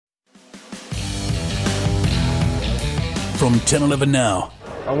from 10-11 Now.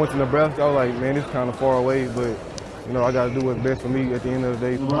 I went to Nebraska. I was like, man, it's kind of far away, but, I got to do what's best for me at the end of the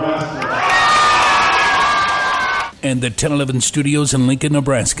day. And the 10-11 studios in Lincoln,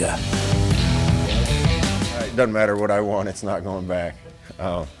 Nebraska. It doesn't matter what I want. It's not going back.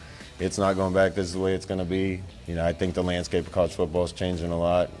 It's not going back. This is the way it's going to be. I think the landscape of college football is changing a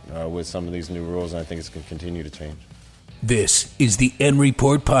lot with some of these new rules, and I think it's going to continue to change. This is the N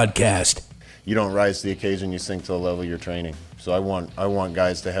Report Podcast. You don't rise to the occasion, you sink to the level you're training. So I want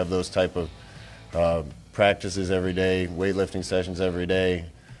guys to have those type of practices every day, weightlifting sessions every day,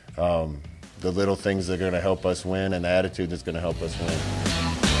 the little things that are going to help us win and the attitude that's going to help us win.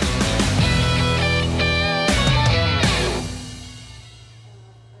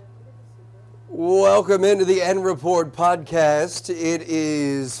 Welcome into the N Report Podcast. It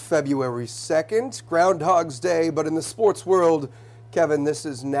is February 2nd, Groundhog's Day, but in the sports world, Kevin, this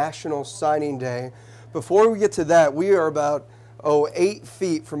is National Signing Day. Before we get to that, we are about 8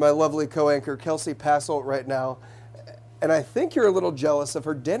 feet from my lovely co-anchor, Kelsey Passolt, right now. And I think you're a little jealous of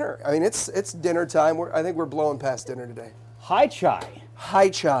her dinner. I mean, it's dinner time. I think we're blowing past dinner today. Hai Chai. Hai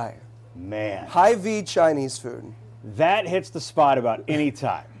Chai. Man. Hy-Vee Chinese food. That hits the spot about any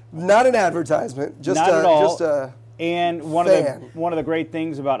time. Not an advertisement. Just Not at all. Just a and one of the great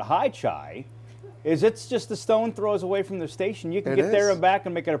things about Hai Chai is it's just a stone throws away from the station. You can get there and back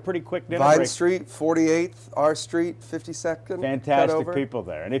and make it a pretty quick dinner Vine break. Street, 48th, R Street, 52nd. Fantastic people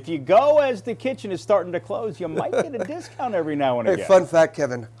there. And if you go as the kitchen is starting to close, you might get a discount every now and again. Hey, fun fact,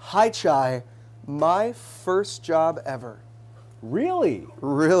 Kevin. Hai Chai, my first job ever. Really?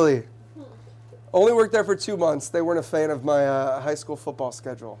 Really. Only worked there for 2 months. They weren't a fan of my high school football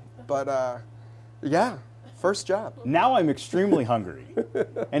schedule. But, yeah, first job. Now I'm extremely hungry.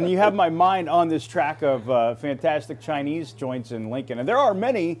 And you have my mind on this track of fantastic Chinese joints in Lincoln. And there are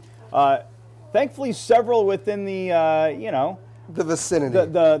many, thankfully several within the, the vicinity.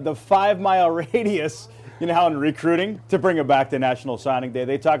 The 5-mile radius, how in recruiting, to bring it back to National Signing Day,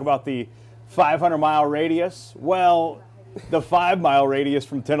 they talk about the 500-mile radius. Well, the 5-mile radius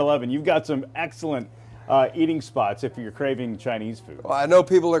from 10-11, you've got some excellent eating spots if you're craving Chinese food. Well, I know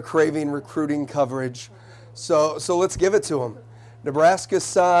people are craving recruiting coverage, so let's give it to them. Nebraska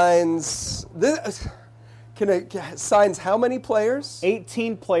signs signs how many players?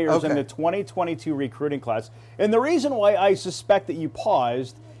 18 players in the 2022 recruiting class. And the reason why I suspect that you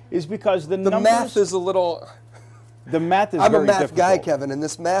paused is because the numbers... math is a little... The math is I'm very a math difficult. guy, Kevin, and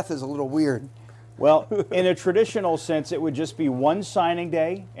this math is a little weird. Well, in a traditional sense, it would just be one signing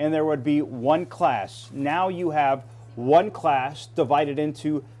day, and there would be one class. Now you have one class divided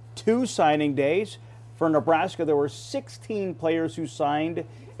into 2 signing days. For Nebraska, there were 16 players who signed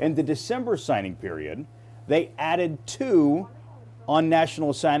in the December signing period. They added 2 on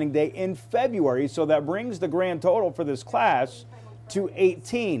National Signing Day in February, so that brings the grand total for this class to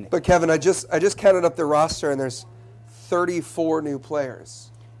 18. But Kevin, I just counted up the roster, and there's 34 new players.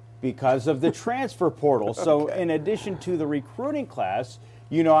 Because of the transfer portal. So in addition to the recruiting class,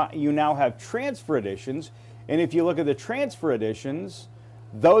 you now have transfer additions. And if you look at the transfer additions,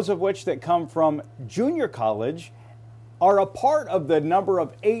 those of which that come from junior college are a part of the number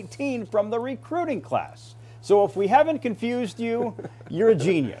of 18 from the recruiting class. So if we haven't confused you, you're a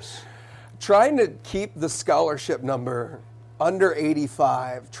genius. Trying to keep the scholarship number under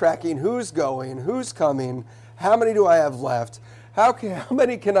 85, tracking who's going, who's coming, how many do I have left? How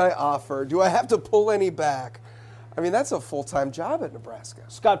many can I offer? Do I have to pull any back? I mean, that's a full-time job at Nebraska.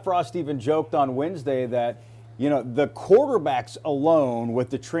 Scott Frost even joked on Wednesday that, the quarterbacks alone with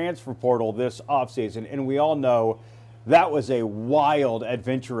the transfer portal this offseason, and we all know that was a wild,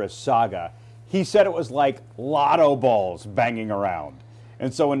 adventurous saga. He said it was like lotto balls banging around.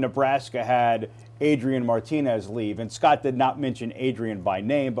 And so when Nebraska had Adrian Martinez leave, and Scott did not mention Adrian by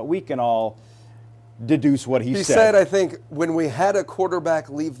name, but we can all deduce what he said. He said, I think, when we had a quarterback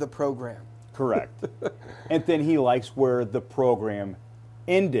leave the program. Correct. And then he likes where the program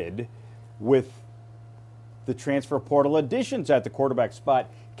ended with the transfer portal additions at the quarterback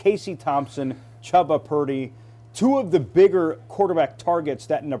spot. Casey Thompson, Chubba Purdy, 2 of the bigger quarterback targets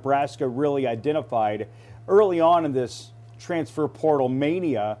that Nebraska really identified early on in this transfer portal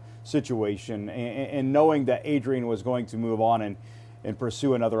mania situation, and knowing that Adrian was going to move on and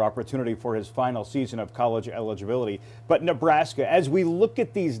pursue another opportunity for his final season of college eligibility. But Nebraska, as we look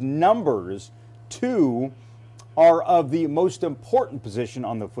at these numbers, 2 are of the most important position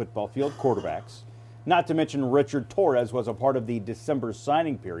on the football field, quarterbacks. Not to mention Richard Torres was a part of the December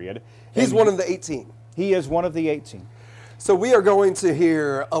signing period. He's one of the 18. He is one of the 18. So we are going to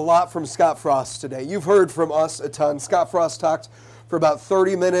hear a lot from Scott Frost today. You've heard from us a ton. Scott Frost talked for about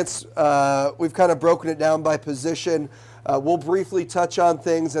 30 minutes. We've kind of broken it down by position. We'll briefly touch on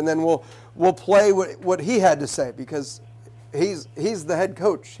things, and then we'll play what he had to say, because he's the head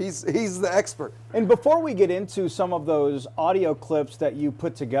coach. He's the expert. And before we get into some of those audio clips that you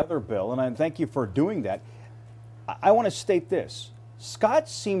put together, Bill, and I thank you for doing that, I want to state this. Scott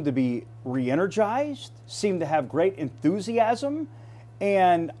seemed to be re-energized, seemed to have great enthusiasm,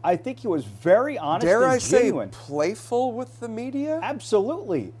 and I think he was very honest and genuine. Dare I say playful with the media?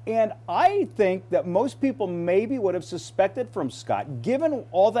 Absolutely. And I think that most people maybe would have suspected from Scott, given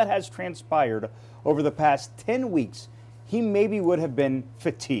all that has transpired over the past 10 weeks, he maybe would have been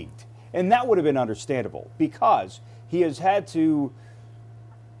fatigued. And that would have been understandable, because he has had to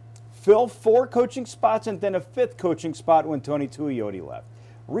fill 4 coaching spots and then a 5th coaching spot when Tony Tuioti left,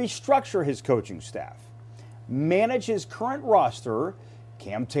 restructure his coaching staff, manage his current roster,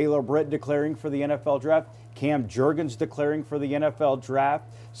 Cam Taylor-Britt declaring for the NFL draft, Cam Jurgens declaring for the NFL draft,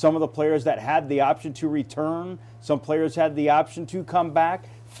 some of the players that had the option to return, some players had the option to come back,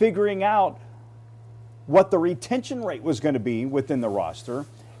 figuring out what the retention rate was going to be within the roster.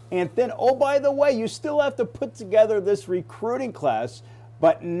 And then, oh, by the way, you still have to put together this recruiting class.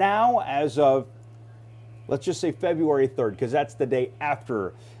 But now, as of, let's just say February 3rd, because that's the day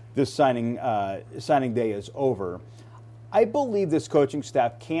after this signing day is over, I believe this coaching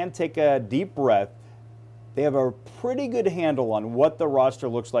staff can take a deep breath. They have a pretty good handle on what the roster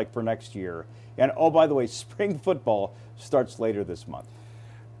looks like for next year. And, oh, by the way, spring football starts later this month.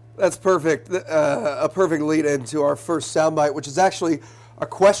 That's perfect. A perfect lead into our first soundbite, which is actually a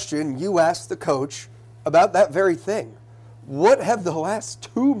question you asked the coach about that very thing. What have the last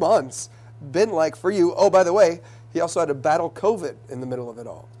 2 months been like for you? Oh, by the way, he also had to battle COVID in the middle of it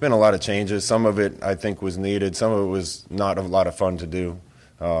all. Been a lot of changes. Some of it I think was needed. Some of it was not a lot of fun to do.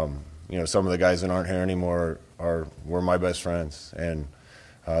 Some of the guys that aren't here anymore were my best friends, and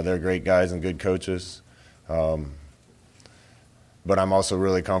they're great guys and good coaches. But I'm also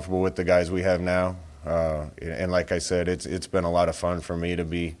really comfortable with the guys we have now. And like I said, it's been a lot of fun for me to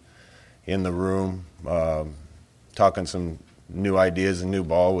be in the room, talking some new ideas and new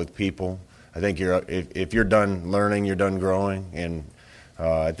ball with people. I think if you're done learning, you're done growing, and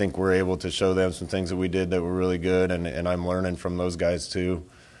I think we're able to show them some things that we did that were really good, and I'm learning from those guys too.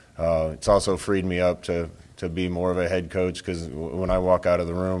 It's also freed me up to be more of a head coach, because when I walk out of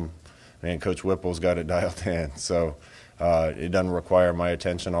the room, man, Coach Whipple's got it dialed in. So it doesn't require my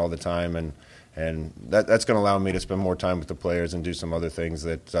attention all the time, and that's going to allow me to spend more time with the players and do some other things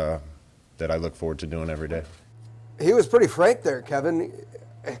that I look forward to doing every day. He was pretty frank there, Kevin.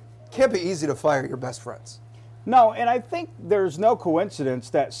 It can't be easy to fire your best friends. No, and I think there's no coincidence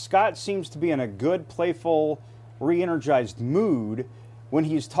that Scott seems to be in a good, playful, re-energized mood when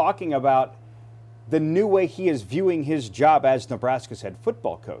he's talking about the new way he is viewing his job as Nebraska's head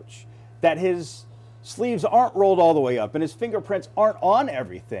football coach. That his sleeves aren't rolled all the way up and his fingerprints aren't on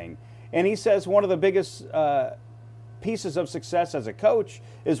everything. And he says one of the biggest pieces of success as a coach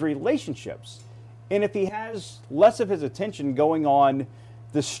is relationships. And if he has less of his attention going on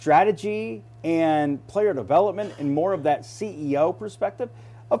the strategy and player development and more of that CEO perspective,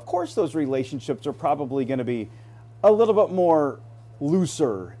 of course those relationships are probably going to be a little bit more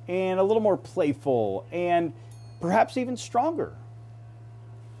looser and a little more playful and perhaps even stronger.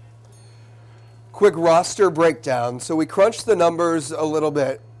 Quick roster breakdown. So we crunched the numbers a little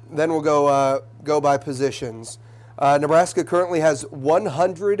bit. Then we'll go by positions. Nebraska currently has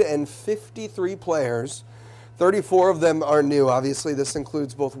 153 players. 34 of them are new. Obviously, this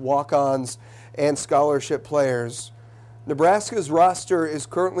includes both walk-ons and scholarship players. Nebraska's roster is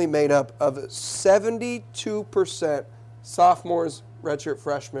currently made up of 72% sophomores, redshirt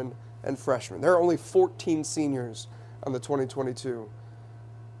freshmen, and freshmen. There are only 14 seniors on the 2022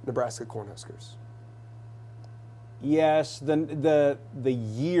 Nebraska Cornhuskers. Yes, the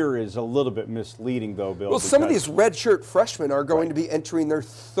year is a little bit misleading, though, Bill. Well, some of these redshirt freshmen are going to be entering their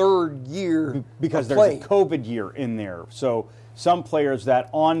third year because of there's playing. a COVID year in there. So some players that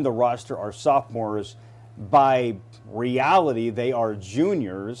on the roster are sophomores, by reality, they are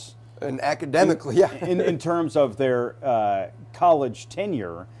juniors. And academically, yeah. in terms of their college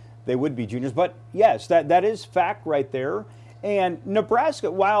tenure, they would be juniors. But yes, that is fact right there. And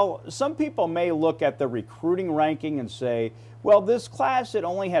Nebraska, while some people may look at the recruiting ranking and say, well, this class, it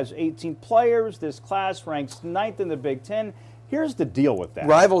only has 18 players. This class ranks 9th in the Big Ten. Here's the deal with that.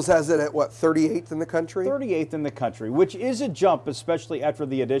 Rivals has it at, what, 38th in the country? 38th in the country, which is a jump, especially after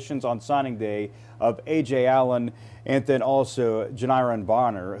the additions on signing day of A.J. Allen and then also Janiran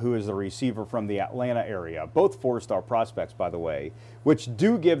Bonner, who is the receiver from the Atlanta area. Both four-star prospects, by the way, which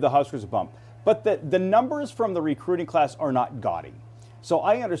do give the Huskers a bump. But the numbers from the recruiting class are not gaudy. So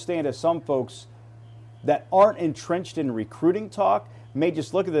I understand as some folks that aren't entrenched in recruiting talk may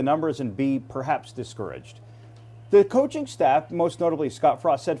just look at the numbers and be perhaps discouraged. The coaching staff, most notably Scott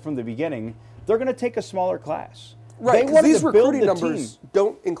Frost, said from the beginning, they're going to take a smaller class. Right, They because wanted these to build recruiting the numbers team.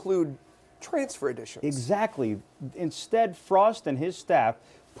 don't include transfer additions. Exactly. Instead, Frost and his staff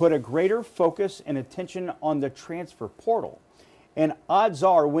put a greater focus and attention on the transfer portal. And odds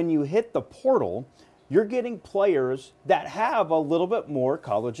are, when you hit the portal, you're getting players that have a little bit more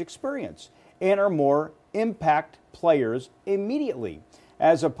college experience and are more impact players immediately,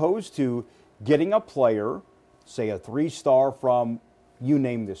 as opposed to getting a player, say a 3-star from you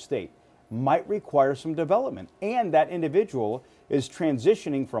name the state, might require some development. And that individual is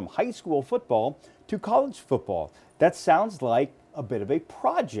transitioning from high school football to college football. That sounds like a bit of a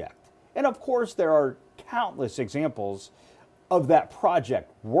project. And of course, there are countless examples of that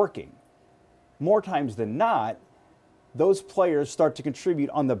project working. More times than not, those players start to contribute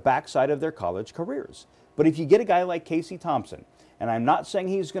on the backside of their college careers. But if you get a guy like Casey Thompson, and I'm not saying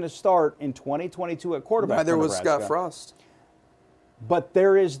he's going to start in 2022 at quarterback. Neither for was Nebraska, Scott Frost. but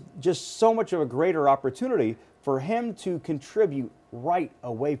there is just so much of a greater opportunity for him to contribute right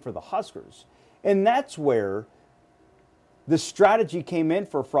away for the Huskers. And that's where the strategy came in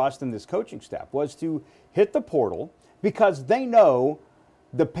for Frost and this coaching staff, was to hit the portal, because they know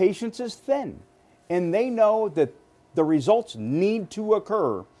the patience is thin, and they know that the results need to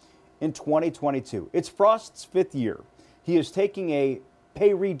occur in 2022. It's Frost's 5th year. He is taking a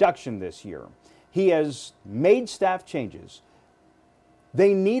pay reduction this year. He has made staff changes.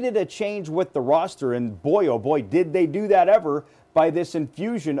 They needed a change with the roster, and boy, oh boy, did they do that ever by this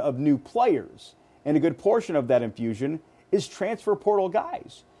infusion of new players. And a good portion of that infusion is transfer portal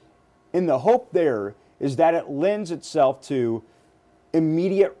guys. And the hope there is that it lends itself to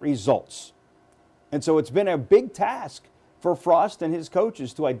immediate results. And so it's been a big task for Frost and his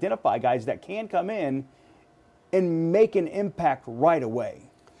coaches to identify guys that can come in and make an impact right away.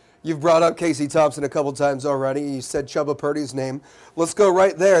 You've brought up Casey Thompson a couple times already. You said Chubba Purdy's name. Let's go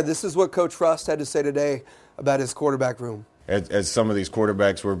right there. This is what Coach Frost had to say today about his quarterback room. As some of these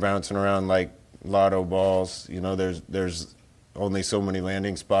quarterbacks were bouncing around like lotto balls, you know, there's only so many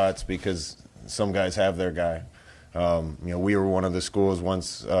landing spots because some guys have their guy. You know, we were one of the schools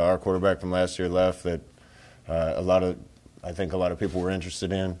once our quarterback from last year left that I think a lot of people were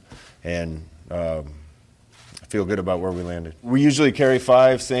interested in, and I feel good about where we landed. We usually carry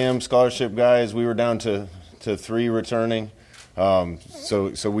 5 SAM scholarship guys. We were down to 3 returning,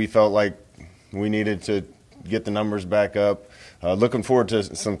 so we felt like we needed to get the numbers back up. Looking forward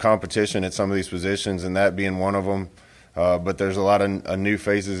to some competition at some of these positions, and that being one of them. But there's a lot of new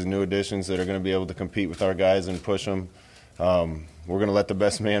faces and new additions that are going to be able to compete with our guys and push them. We're going to let the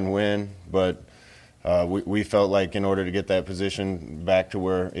best man win, but we felt like in order to get that position back to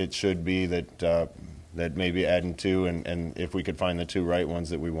where it should be, that maybe adding 2, and if we could find the 2 right ones,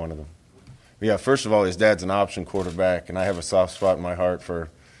 that we wanted them. Yeah, first of all, his dad's an option quarterback, and I have a soft spot in my heart for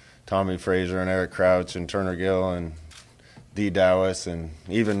Tommy Frazier and Eric Crouch and Turner Gill and Dee Dowis and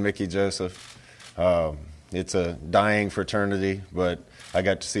even Mickey Joseph. It's a dying fraternity, but I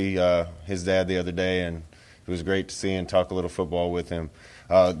got to see his dad the other day, and it was great to see and talk a little football with him.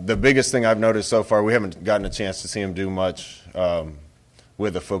 The biggest thing I've noticed so far, we haven't gotten a chance to see him do much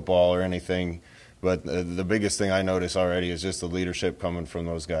with the football or anything, but the biggest thing I notice already is just the leadership coming from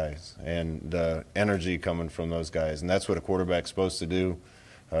those guys and the energy coming from those guys. And that's what a quarterback's supposed to do,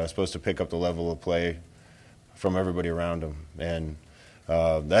 supposed to pick up the level of play from everybody around him. And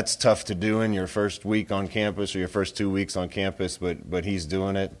that's tough to do in your first week on campus or your first 2 weeks on campus, but he's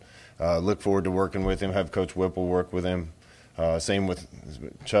doing it. Look forward to working with him, have Coach Whipple work with him. Same with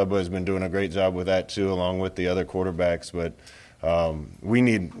Chubba, has been doing a great job with that too, along with the other quarterbacks. But we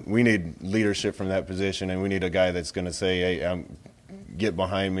need leadership from that position, and we need a guy that's going to say, hey, get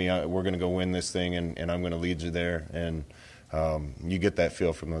behind me, we're going to go win this thing, and I'm going to lead you there. And you get that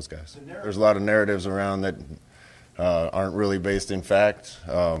feel from those guys. There's a lot of narratives around that aren't really based in fact.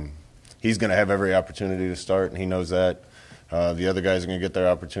 He's going to have every opportunity to start, and he knows that. The other guys are going to get their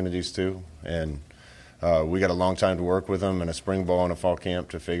opportunities too, and we got a long time to work with them and a spring ball and a fall camp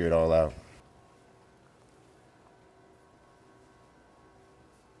to figure it all out.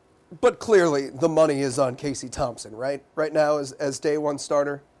 But clearly, the money is on Casey Thompson, right? Right now, as day one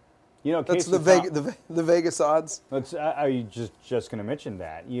starter. You know, That's Casey the Vegas odds. I just going to mention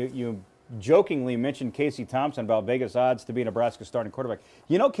that. You jokingly mentioned Casey Thompson about Vegas odds to be Nebraska's starting quarterback.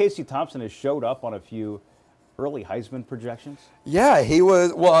 You know, Casey Thompson has showed up on a few early Heisman projections. Yeah, he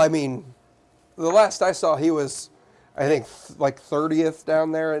was. Well, I mean, the last I saw, he was I think like 30th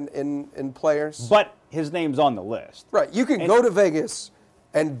down there in players. But his name's on the list. Right. You can go to Vegas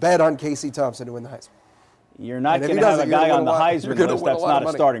and bet on Casey Thompson to win the Heisman. You're not going to have a guy on the Heisman list that's not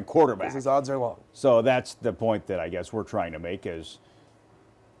a starting quarterback. His odds are long. So that's the point that I guess we're trying to make is,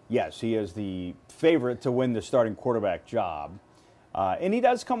 yes, he is the favorite to win the starting quarterback job. And he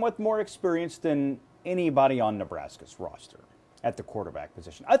does come with more experience than anybody on Nebraska's roster at the quarterback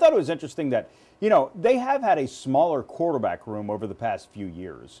position. I thought it was interesting that, they have had a smaller quarterback room over the past few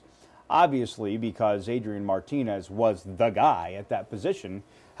years. Obviously, because Adrian Martinez was the guy at that position.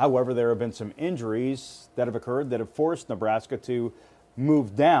 However, there have been some injuries that have occurred that have forced Nebraska to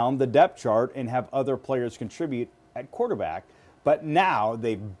move down the depth chart and have other players contribute at quarterback. But now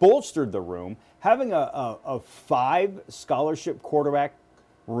they've bolstered the room, having a 5 scholarship quarterback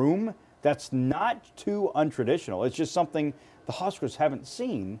room. That's not too untraditional. It's just something the Huskers haven't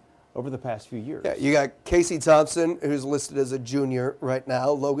seen over the past few years. Yeah, you got Casey Thompson, who's listed as a junior right now.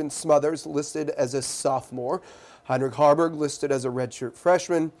 Logan Smothers listed as a sophomore. Heinrich Harburg listed as a redshirt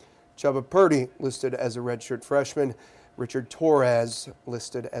freshman. Chubba Purdy listed as a redshirt freshman. Richard Torres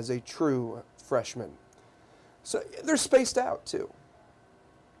listed as a true freshman. So they're spaced out, too.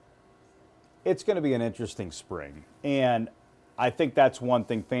 It's going to be an interesting spring. And I think that's one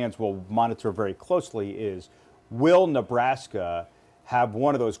thing fans will monitor very closely is, will Nebraska have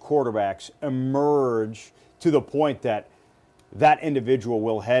one of those quarterbacks emerge to the point that that individual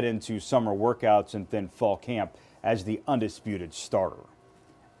will head into summer workouts and then fall camp as the undisputed starter?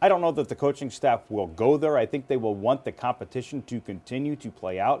 I don't know that the coaching staff will go there. I think they will want the competition to continue to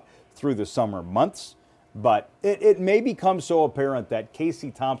play out through the summer months. But it may become so apparent that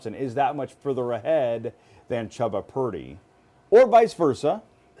Casey Thompson is that much further ahead than Chubba Purdy, or vice versa.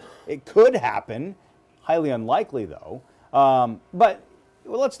 It could happen. Highly unlikely, though. But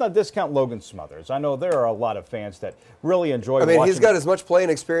let's not discount Logan Smothers. I know there are a lot of fans that really enjoy watching. He's got as much playing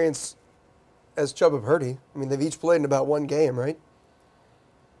experience as Chubba Purdy. They've each played in about one game, right?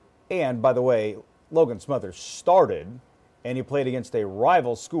 And, by the way, Logan Smothers started, and he played against a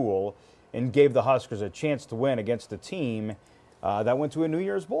rival school and gave the Huskers a chance to win against a team that went to a New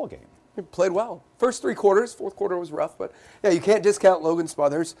Year's Bowl game. He played well. First 3 quarters, fourth quarter was rough, but yeah, you can't discount Logan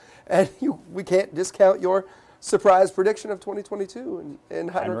Smothers, and we can't discount your surprise prediction of 2022 in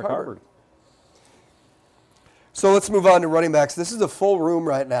Heinrich Harburg. So let's move on to running backs. This is a full room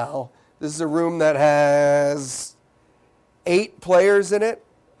right now. This is a room that has 8 players in it.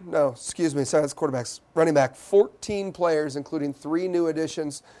 No, excuse me, sorry, that's quarterbacks. Running back, 14 players, including 3 new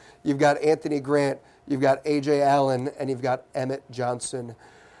additions. You've got Anthony Grant, you've got A.J. Allen, and you've got Emmett Johnson.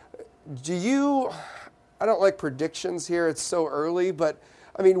 I don't like predictions here, it's so early, but,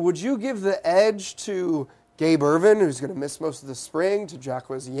 would you give the edge to Gabe Ervin, who's going to miss most of the spring, to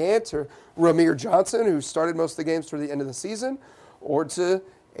Jacquez Yant, or Ramir Johnson, who started most of the games toward the end of the season, or to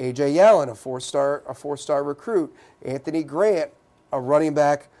A.J. Allen, a four-star recruit, Anthony Grant, a running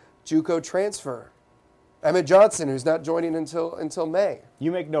back JUCO transfer, Emmett Johnson, who's not joining until May?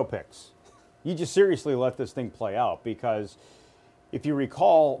 You make no picks. You just seriously let this thing play out, because if you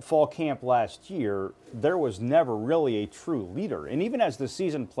recall fall camp last year, there was never really a true leader. And even as the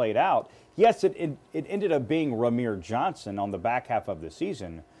season played out, yes, it ended up being Ramir Johnson on the back half of the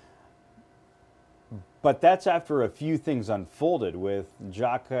season. But that's after a few things unfolded with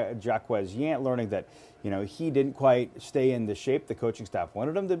Jacquez Yant learning that, he didn't quite stay in the shape the coaching staff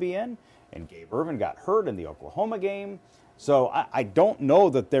wanted him to be in. And Gabe Ervin got hurt in the Oklahoma game. So I don't know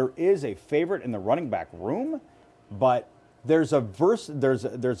that there is a favorite in the running back room, but there's a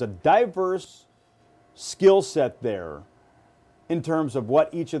diverse skill set there in terms of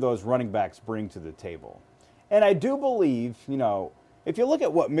what each of those running backs bring to the table. And I do believe, if you look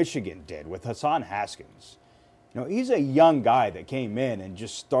at what Michigan did with Hassan Haskins, he's a young guy that came in and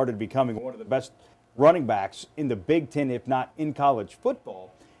just started becoming one of the best running backs in the Big Ten, if not in college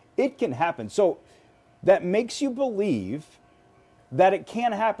football. It can happen. So that makes you believe that it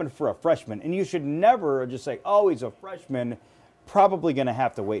can happen for a freshman. And you should never just say, oh, he's a freshman, probably going to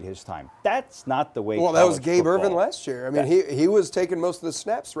have to wait his time. That's not the way. Well, that was Gabe Ervin last year. He was taking most of the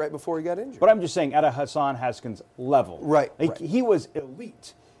snaps right before he got injured. But I'm just saying at a Hassan Haskins level. Right. He was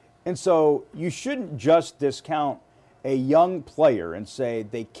elite. And so you shouldn't just discount a young player and say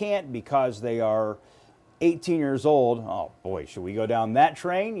they can't because they are 18 years old. Oh, boy, should we go down that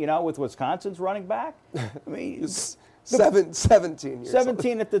train, with Wisconsin's running back? 17 years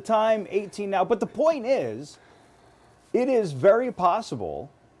 17 at the time, 18 now. But the point is, it is very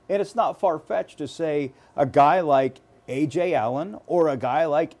possible, and it's not far-fetched to say a guy like A.J. Allen or a guy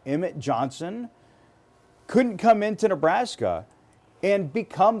like Emmett Johnson couldn't come into Nebraska and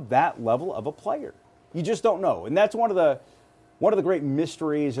become that level of a player. You just don't know. And that's one of the great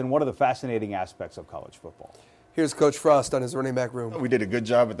mysteries and one of the fascinating aspects of college football. Here's Coach Frost on his running back room. We did a good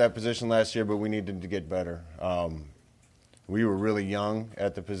job at that position last year, but we needed to get better. We were really young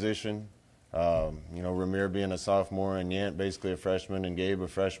at the position. Ramir being a sophomore and Yant basically a freshman and Gabe a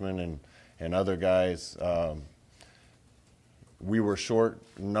freshman and other guys. We were short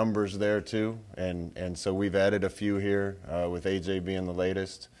numbers there too, and so we've added a few here with AJ being the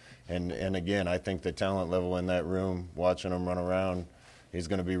latest. And again, I think the talent level in that room, watching them run around, is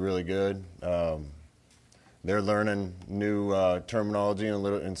going to be really good. They're learning new terminology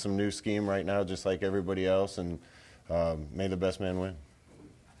and some new scheme right now, just like everybody else, and may the best man win.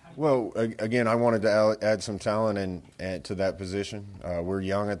 Well, again, I wanted to add some talent to that position. We're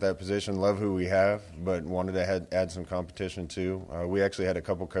young at that position, love who we have, but wanted to add some competition too. We actually had a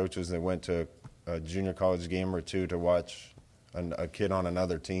couple coaches that went to a junior college game or two to watch a kid on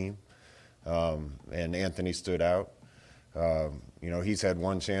another team, and Anthony stood out. He's had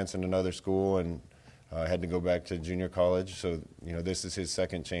one chance in another school and had to go back to junior college, so this is his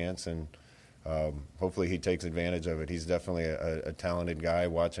second chance, and hopefully he takes advantage of it. He's definitely a talented guy,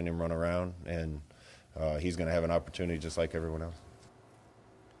 watching him run around, and he's going to have an opportunity just like everyone else.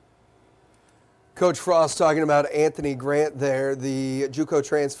 Coach Frost talking about Anthony Grant there, the JUCO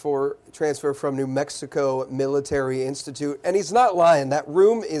transfer from New Mexico Military Institute. And he's not lying. That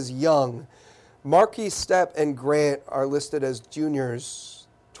room is young. Marquis Stepp and Grant are listed as juniors.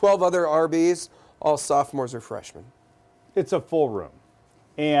 12 other RBs, all sophomores or freshmen. It's a full room.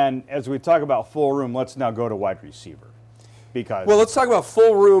 And as we talk about full room, let's now go to wide receiver. Well, let's talk about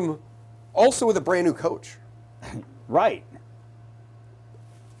full room also with a brand new coach. Right.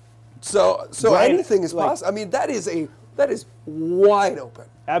 So Brian, anything is possible. I mean, that is wide open.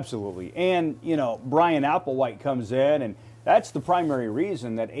 Absolutely. And, Brian Applewhite comes in, and that's the primary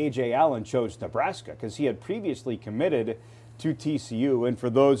reason that A.J. Allen chose Nebraska, because he had previously committed to TCU. And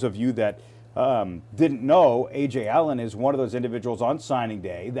for those of you that didn't know, A.J. Allen is one of those individuals on signing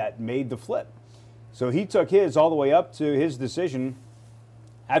day that made the flip. So he took his all the way up to his decision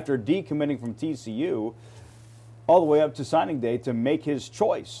after decommitting from TCU, all the way up to signing day to make his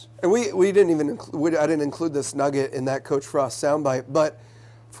choice. And we didn't even I didn't include this nugget in that Coach Frost soundbite, but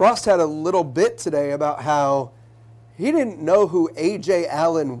Frost had a little bit today about how he didn't know who A.J.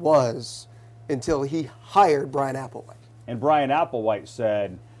 Allen was until he hired Brian Applewhite. And Brian Applewhite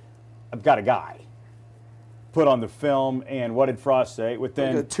said, I've got a guy. Put on the film, and what did Frost say?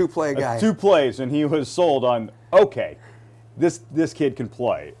 Within a two-play guy. 2 plays, and he was sold on, okay, this kid can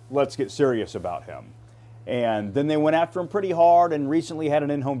play. Let's get serious about him. And then they went after him pretty hard and recently had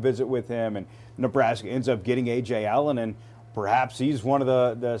an in-home visit with him, and Nebraska ends up getting A.J. Allen, and perhaps he's one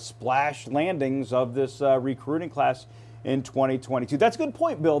of the splash landings of this recruiting class in 2022. That's a good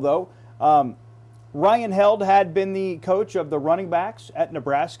point, Bill, though. Ryan Held had been the coach of the running backs at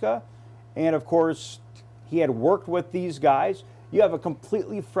Nebraska, and, of course, he had worked with these guys. You have a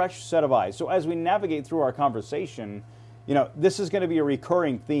completely fresh set of eyes. So as we navigate through our conversation, this is going to be a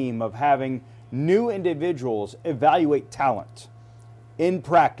recurring theme of having new individuals evaluate talent in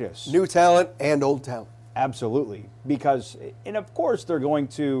practice. New talent and old talent. Absolutely. And of course, they're going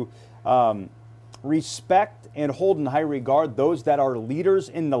to respect and hold in high regard those that are leaders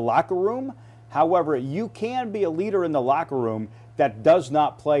in the locker room. However, you can be a leader in the locker room that does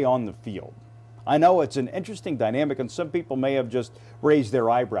not play on the field. I know it's an interesting dynamic, and some people may have just raised their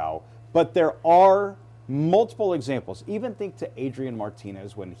eyebrow, but there are multiple examples. Even think to Adrian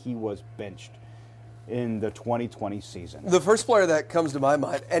Martinez when he was benched in the 2020 season. The first player that comes to my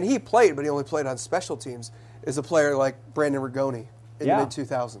mind, and he played, but he only played on special teams, is a player like Brandon Rigoni in the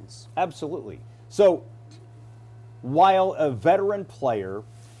mid-2000s. Absolutely. So while a veteran player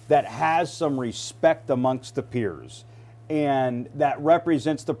that has some respect amongst the peers and that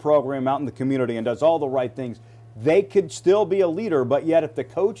represents the program out in the community and does all the right things, they could still be a leader, but yet if the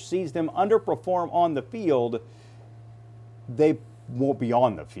coach sees them underperform on the field, they won't be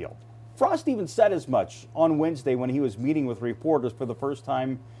on the field. Frost even said as much on Wednesday when he was meeting with reporters for the first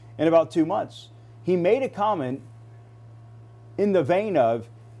time in about 2 months. He made a comment in the vein of,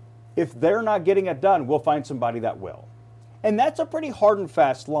 if they're not getting it done, we'll find somebody that will. And that's a pretty hard and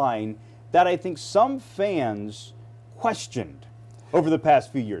fast line that I think some fans questioned over the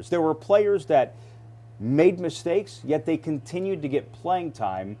past few years. There were players that made mistakes, yet they continued to get playing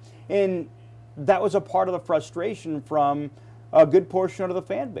time. And that was a part of the frustration from a good portion of the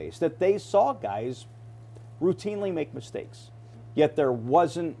fan base, that they saw guys routinely make mistakes. Yet there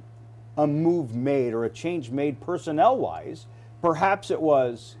wasn't a move made or a change made personnel-wise. Perhaps it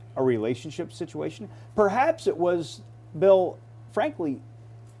was a relationship situation. Perhaps it was, Bill, frankly,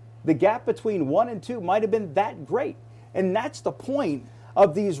 the gap between 1 and 2 might have been that great. And that's the point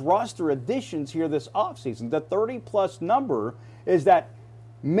of these roster additions here this offseason. The 30-plus number is that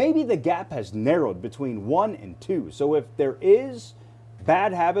maybe the gap has narrowed between 1 and 2. So if there is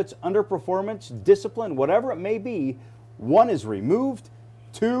bad habits, underperformance, discipline, whatever it may be, 1 is removed,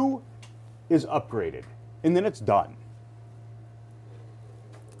 2 is upgraded, and then it's done.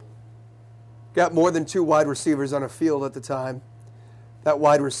 Got more than 2 wide receivers on a field at the time. That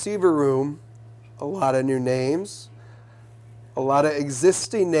wide receiver room, a lot of new names, a lot of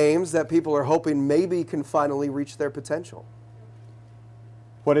existing names that people are hoping maybe can finally reach their potential.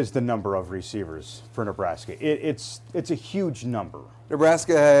 What is the number of receivers for Nebraska? It's a huge number.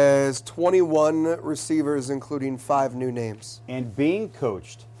 Nebraska has 21 receivers, including 5 new names. And being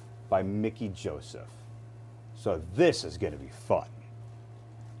coached by Mickey Joseph. So this is going to be fun.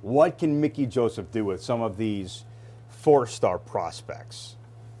 What can Mickey Joseph do with some of these 4-star prospects?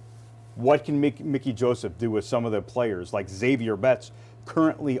 What can Mickey Joseph do with some of the players like Xavier Betts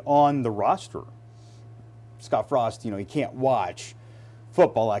currently on the roster? Scott Frost, he can't watch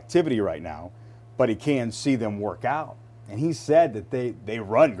football activity right now, but he can see them work out. And he said that they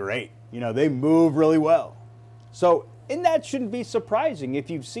run great. They move really well. So, and that shouldn't be surprising if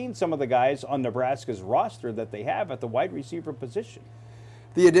you've seen some of the guys on Nebraska's roster that they have at the wide receiver position.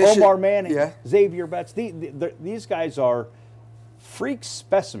 The addition, Omar Manning, yeah. Xavier Betts, these guys are freak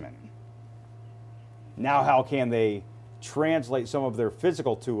specimen. Now how can they translate some of their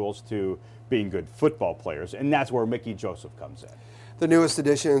physical tools to being good football players? And that's where Mickey Joseph comes in. The newest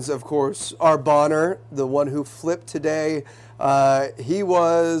additions, of course, are Bonner, the one who flipped today. He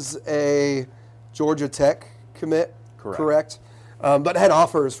was a Georgia Tech commit, correct? But had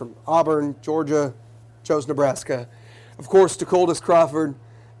offers from Auburn, Georgia, chose Nebraska. Of course, DeColdis Crawford,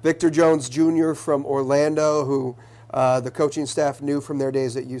 Victor Jones Jr. from Orlando, who the coaching staff knew from their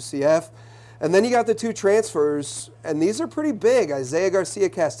days at UCF. And then you got the 2 transfers, and these are pretty big. Isaiah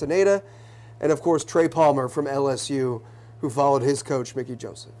Garcia-Castaneda, and of course Trey Palmer from LSU, who followed his coach, Mickey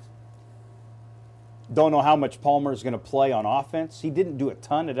Joseph. Don't know how much Palmer is going to play on offense. He didn't do a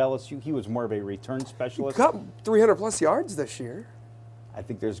ton at LSU. He was more of a return specialist. He got 300-plus yards this year. I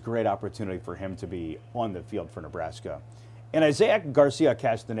think there's great opportunity for him to be on the field for Nebraska. And Isaiah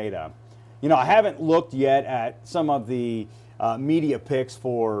Garcia-Castaneda, I haven't looked yet at some of the media picks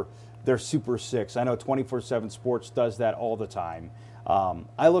for their Super 6. I know 24/7 Sports does that all the time.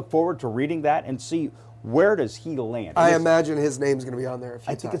 I look forward to reading that and see where does he land. I imagine his name's going to be on there a few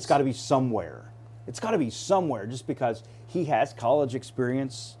times. I think it's got to be somewhere. It's got to be somewhere just because he has college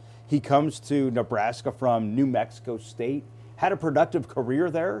experience. He comes to Nebraska from New Mexico State, had a productive career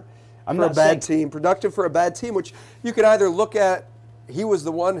there. For a bad team, productive for a bad team, which you could either look at, he was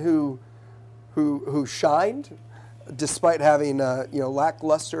the one who shined despite having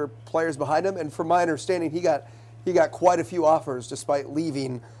lackluster players behind him, and from my understanding, he got quite a few offers despite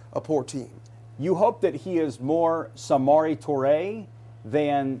leaving a poor team. You hope that he is more Samori Toure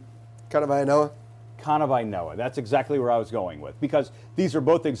than Kanawai-Noa. That's exactly where I was going with, because these are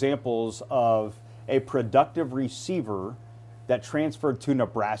both examples of a productive receiver that transferred to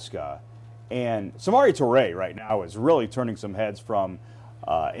Nebraska. And Samori Toure right now is really turning some heads from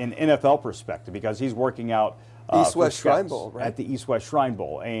an NFL perspective because he's working out East-West Shrine Bowl, right? At the East-West Shrine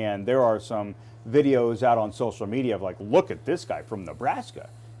Bowl. And there are some videos out on social media of look at this guy from Nebraska.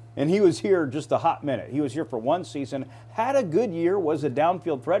 And he was here just a hot minute. He was here for 1 season, had a good year, was a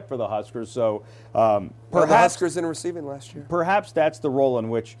downfield threat for the Huskers. So perhaps the Huskers in receiving last year. Perhaps that's the role in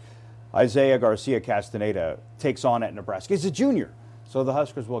which Isaiah Garcia-Castaneda takes on at Nebraska. He's a junior, so the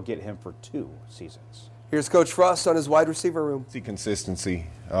Huskers will get him for 2 seasons. Here's Coach Frost on his wide receiver room. See consistency.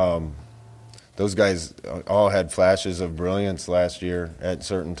 Those guys all had flashes of brilliance last year at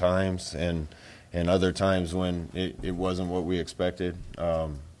certain times and other times when it wasn't what we expected.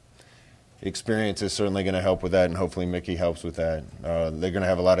 Experience is certainly going to help with that, and hopefully Mickey helps with that. They're going to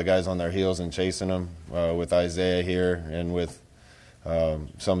have a lot of guys on their heels and chasing them with Isaiah here and with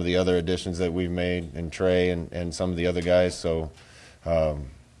some of the other additions that we've made, and Trey and some of the other guys. So,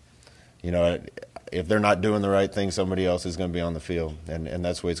 if they're not doing the right thing, somebody else is going to be on the field, and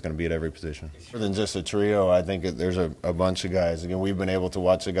that's the way it's going to be at every position. More than just a trio, I think there's a bunch of guys. Again, we've been able to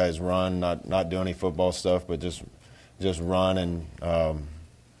watch the guys run, not do any football stuff, but just run,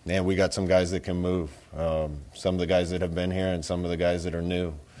 and we got some guys that can move. Some of the guys that have been here and some of the guys that are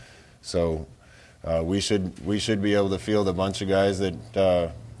new. So we should be able to field a bunch of guys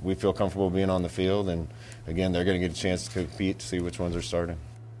that we feel comfortable being on the field, and again, they're going to get a chance to compete to see which ones are starting.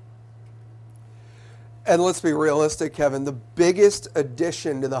 And let's be realistic, Kevin. The biggest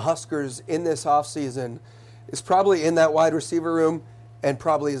addition to the Huskers in this offseason is probably in that wide receiver room, and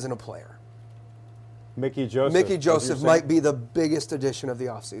probably isn't a player. Mickey Joseph. Mickey Joseph might be the biggest addition of the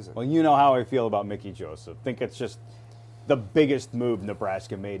offseason. Well, you know how I feel about Mickey Joseph. I think it's just the biggest move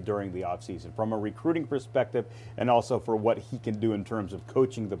Nebraska made during the offseason from a recruiting perspective and also for what he can do in terms of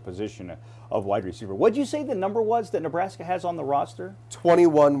coaching the position of wide receiver. What did you say the number was that Nebraska has on the roster?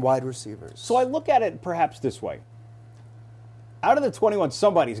 21 wide receivers. So I look at it perhaps this way. Out of the 21,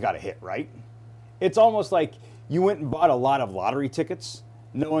 somebody's got to hit, right? It's almost like you went and bought a lot of lottery tickets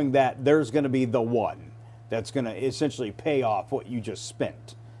knowing that there's going to be the one that's going to essentially pay off what you just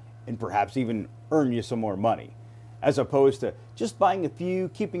spent and perhaps even earn you some more money, as opposed to just buying a few,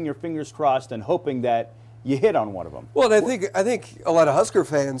 keeping your fingers crossed, and hoping that you hit on one of them. Well, and I think a lot of Husker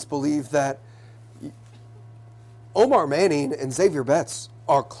fans believe that Omar Manning and Xavier Betts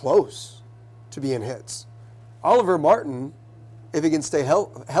are close to being hits. Oliver Martin, if he can stay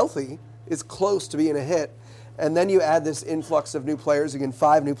healthy, is close to being a hit. And then you add this influx of new players, again,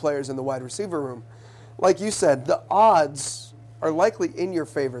 5 new players in the wide receiver room. Like you said, the odds are likely in your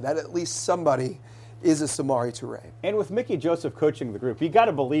favor that at least somebody is a Samori Toure. And with Mickey Joseph coaching the group, you got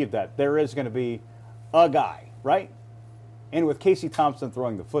to believe that there is going to be a guy, right? And with Casey Thompson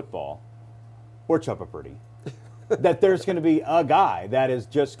throwing the football, or Chubba Purdy, that there's going to be a guy that is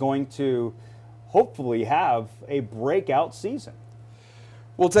just going to hopefully have a breakout season.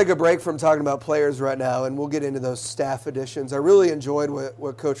 We'll take a break from talking about players right now, and we'll get into those staff additions. I really enjoyed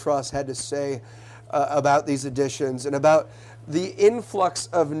what Coach Frost had to say about these additions and about the influx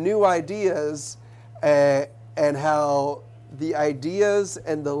of new ideas and how the ideas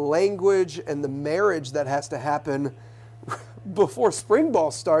and the language and the marriage that has to happen before spring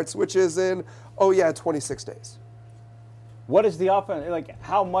ball starts, which is in, 26 days. What is the offense, like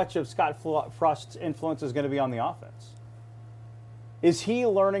how much of Scott Frost's influence is going to be on the offense? Is he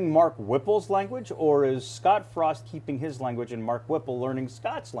learning Mark Whipple's language, or is Scott Frost keeping his language and Mark Whipple learning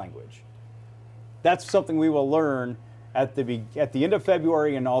Scott's language? That's something we will learn at the end of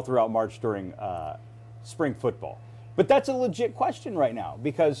February and all throughout March during spring football. But that's a legit question right now,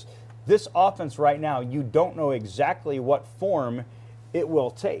 because this offense right now, you don't know exactly what form it will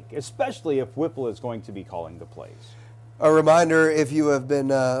take, especially if Whipple is going to be calling the plays. A reminder, if you have been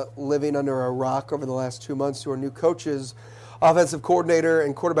living under a rock over the last 2 months, to our new coaches, offensive coordinator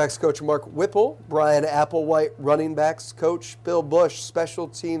and quarterbacks coach Mark Whipple, Brian Applewhite, running backs coach Bill Bush, special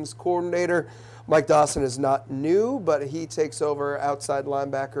teams coordinator. Mike Dawson is not new, but he takes over outside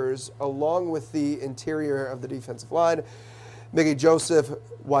linebackers along with the interior of the defensive line. Mickey Joseph,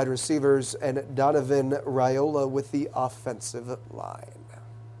 wide receivers, and Donovan Raiola with the offensive line.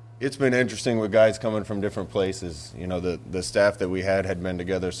 It's been interesting with guys coming from different places. You know, the staff that we had been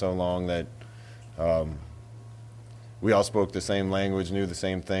together so long that we all spoke the same language, knew the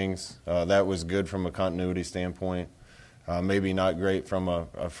same things. That was good from a continuity standpoint. Maybe not great from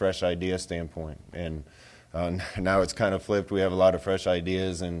a fresh idea standpoint. And now it's kind of flipped. We have a lot of fresh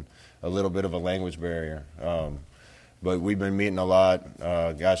ideas and a little bit of a language barrier. But we've been meeting a lot.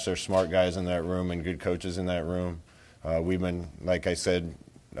 Gosh, there's smart guys in that room and good coaches in that room. We've been, like I said,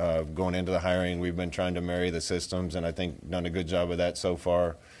 going into the hiring, we've been trying to marry the systems, and I think done a good job of that so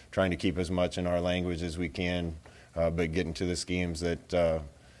far, trying to keep as much in our language as we can, but getting to the schemes that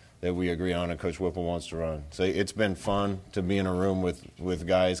we agree on and Coach Whipple wants to run. So it's been fun to be in a room with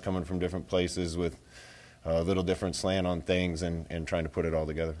guys coming from different places with a little different slant on things and trying to put it all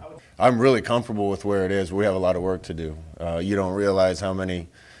together. I'm really comfortable with where it is. We have a lot of work to do. You don't realize how many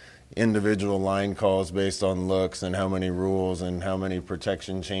individual line calls based on looks and how many rules and how many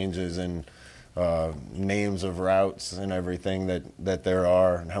protection changes and names of routes and everything that there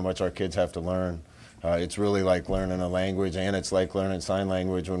are and how much our kids have to learn. It's really like learning a language, and it's like learning sign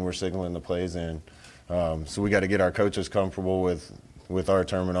language when we're signaling the plays in. So we got to get our coaches comfortable with our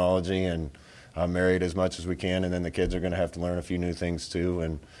terminology and marry it as much as we can, and then the kids are going to have to learn a few new things too.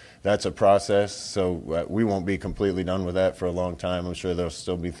 And that's a process, so we won't be completely done with that for a long time. I'm sure there'll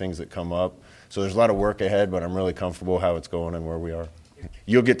still be things that come up. So there's a lot of work ahead, but I'm really comfortable how it's going and where we are.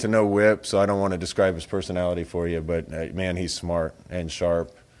 You'll get to know Whip, so I don't want to describe his personality for you, but man, he's smart and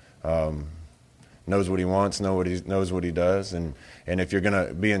sharp. Knows what he wants, knows what he does, and if you're going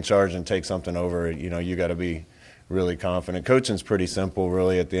to be in charge and take something over, you got to be really confident. Coaching's pretty simple,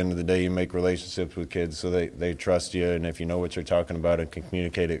 really. At the end of the day, you make relationships with kids so they trust you, and if you know what you're talking about and can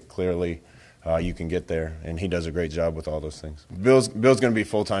communicate it clearly, you can get there, and he does a great job with all those things. Bill's going to be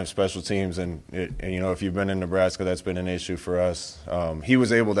full-time special teams, and if you've been in Nebraska, that's been an issue for us. He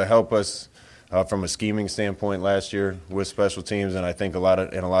was able to help us from a scheming standpoint last year with special teams, and I think in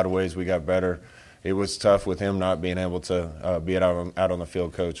a lot of ways we got better. It was tough with him not being able to be out on the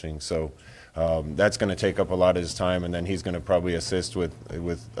field coaching. So That's going to take up a lot of his time, and then he's going to probably assist with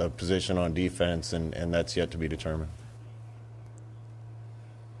a position on defense, and that's yet to be determined.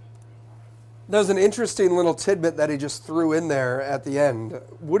 There's an interesting little tidbit that he just threw in there at the end.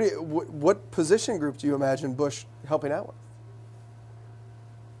 What position group do you imagine Bush helping out with?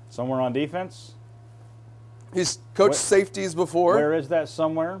 Somewhere on defense? He's coached safeties before. Where is that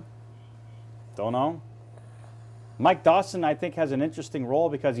somewhere? Don't know. Mike Dawson, I think, has an interesting role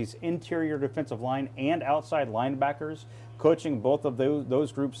because he's interior defensive line and outside linebackers. Coaching both of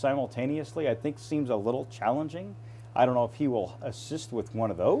those groups simultaneously, I think, seems a little challenging. I don't know if he will assist with one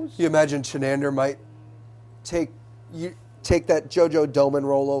of those. You imagine Chinander might take that JoJo Domann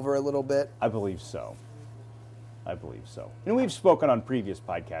role over a little bit? I believe so. And we've spoken on previous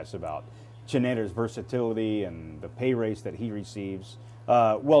podcasts about Chinander's versatility and the pay raise that he receives.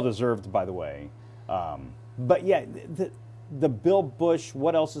 Well-deserved, by the way. But yeah, the Bill Bush,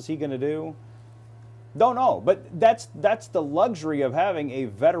 what else is he going to do? Don't know, but that's the luxury of having a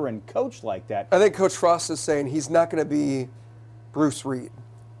veteran coach like that. I think Coach Frost is saying he's not going to be Bruce Reed.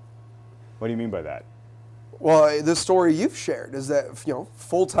 What do you mean by that? Well, the story you've shared is that,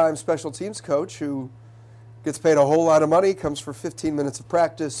 full-time special teams coach who gets paid a whole lot of money, comes for 15 minutes of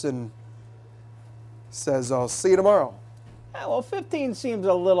practice and says, I'll see you tomorrow. Well, 15 seems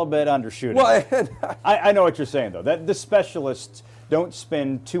a little bit undershooting. Well, I know what you're saying, though. That the specialists don't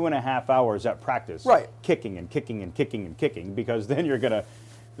spend 2.5 hours at practice kicking and kicking and kicking and kicking, because then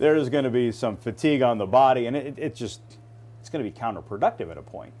there's going to be some fatigue on the body, and it's going to be counterproductive at a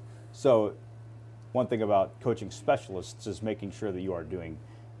point. So one thing about coaching specialists is making sure that you are doing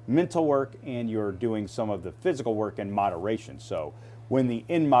mental work and you're doing some of the physical work in moderation. So when the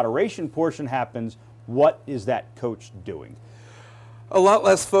in moderation portion happens, what is that coach doing? A lot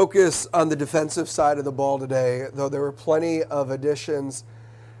less focus on the defensive side of the ball today, though there were plenty of additions.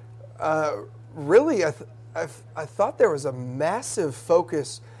 Really, I thought there was a massive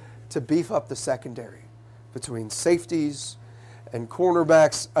focus to beef up the secondary between safeties and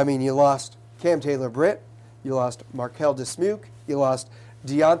cornerbacks. I mean, you lost Cam Taylor-Britt, you lost Markel Dismuke, you lost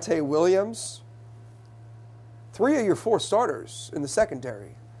Deontay Williams. 3 of your 4 starters in the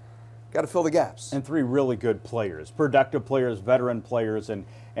secondary. Got to fill the gaps. And 3 really good players, productive players, veteran players, and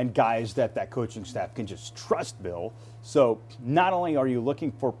guys that coaching staff can just trust, Bill. So not only are you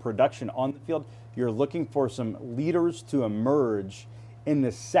looking for production on the field, you're looking for some leaders to emerge in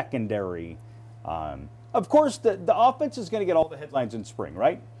the secondary. Of course, the offense is going to get all the headlines in spring,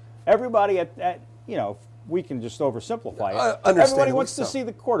 right? Everybody we can just oversimplify it. Everybody wants to see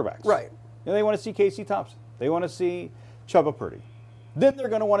the quarterbacks. Right. They want to see Casey Thompson. They want to see Chubba Purdy. Then they're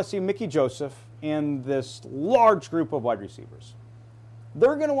going to want to see Mickey Joseph and this large group of wide receivers.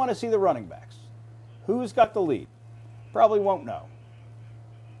 They're going to want to see the running backs. Who's got the lead? Probably won't know.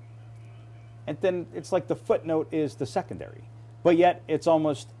 And then it's like the footnote is the secondary. But yet it's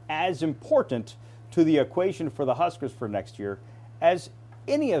almost as important to the equation for the Huskers for next year as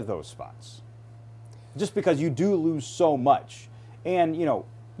any of those spots. Just because you do lose so much. And,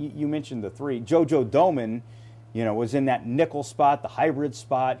 you mentioned the 3. JoJo Domann, was in that nickel spot, the hybrid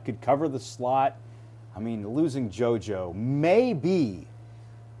spot, could cover the slot. I mean, losing JoJo may be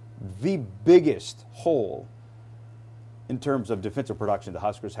the biggest hole in terms of defensive production the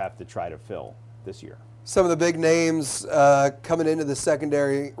Huskers have to try to fill this year. Some of the big names coming into the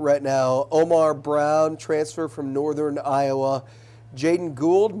secondary right now. Omar Brown, transfer from Northern Iowa. Jaden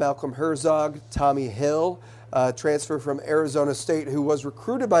Gould, Malcolm Herzog, Tommy Hill, transfer from Arizona State, who was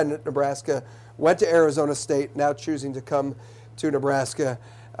recruited by Nebraska, went to Arizona State, now choosing to come to Nebraska.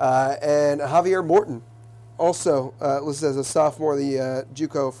 And Javier Morton, also listed as a sophomore, the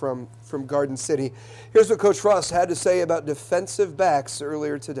JUCO from Garden City. Here's what Coach Frost had to say about defensive backs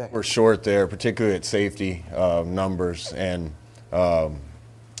earlier today. We're short there, particularly at safety numbers, and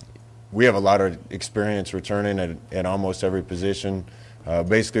we have a lot of experience returning at almost every position.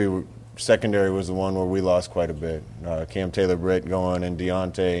 Basically, secondary was the one where we lost quite a bit. Cam Taylor-Britt going, and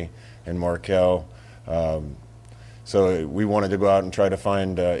Deontay and Markel. So we wanted to go out and try to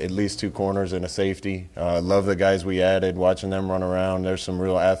find at least 2 corners and a safety. Love the guys we added, watching them run around. There's some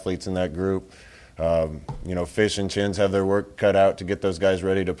real athletes in that group. Fish and Chins have their work cut out to get those guys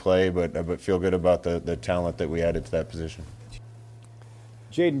ready to play, but feel good about the talent that we added to that position.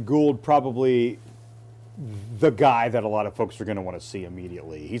 Jaden Gould, probably the guy that a lot of folks are going to want to see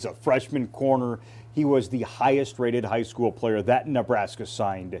immediately. He's a freshman corner. He was the highest rated high school player that Nebraska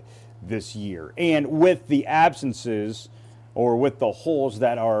signed this year. And with the absences, or with the holes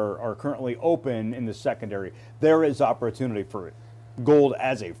that are currently open in the secondary, there is opportunity for Gould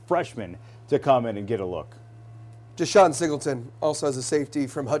as a freshman to come in and get a look. Deshaun Singleton also has a safety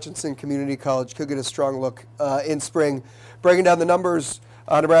from Hutchinson Community College. Could get a strong look in spring. Breaking down the numbers,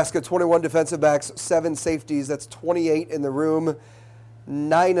 Nebraska 21 defensive backs, 7 safeties. That's 28 in the room.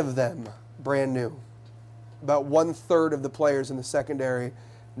 9 of them brand new. About 1/3 of the players in the secondary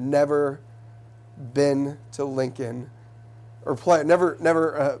never been to Lincoln or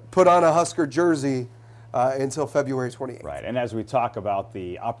never put on a Husker jersey until February 28th. Right, and as we talk about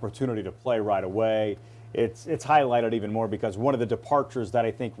the opportunity to play right away, it's highlighted even more because one of the departures that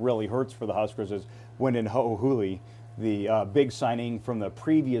I think really hurts for the Huskers is Wyndon Ho'ohuli, the big signing from the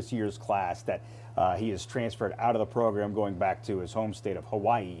previous year's class that he is transferred out of the program going back to his home state of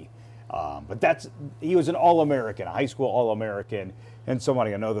Hawaii. But he was an All-American, a high school All-American, and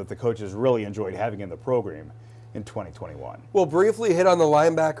somebody I know that the coaches really enjoyed having in the program in 2021. We'll briefly hit on the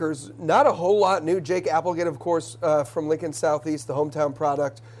linebackers. Not a whole lot new. Jake Applegate, of course, from Lincoln Southeast, the hometown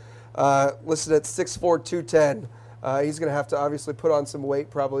product, listed at 6'4", 210. He's going to have to obviously put on some weight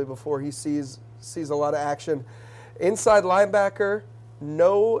probably before he sees a lot of action. Inside linebacker,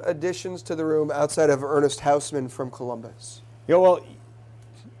 no additions to the room outside of Ernest Hausman from Columbus. Yeah, well,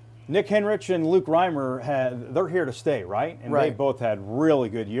 Nick Henrich and Luke Reimer, they're here to stay, right? And right. They both had really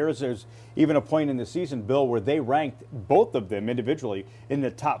good years. There's even a point in the season, Bill, where they ranked both of them individually in the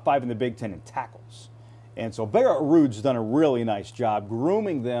top 5 in the Big Ten in tackles. And so Barrett Ruud's done a really nice job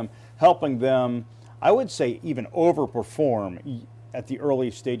grooming them, helping them, I would say, even overperform at the early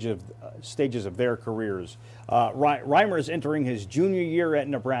stages of their careers. Reimer is entering his junior year at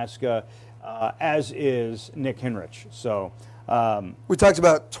Nebraska, as is Nick Henrich. So we talked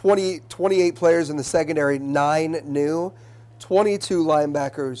about 28 players in the secondary, 9 new, 22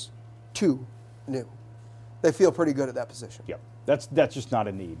 linebackers, 2 new. They feel pretty good at that position. Yep, that's just not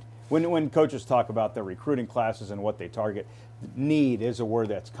a need. When coaches talk about their recruiting classes and what they target, need is a word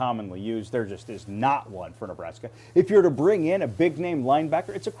that's commonly used. There just is not one for Nebraska. If you're to bring in a big-name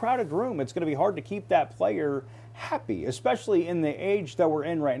linebacker, it's a crowded room. It's going to be hard to keep that player happy, especially in the age that we're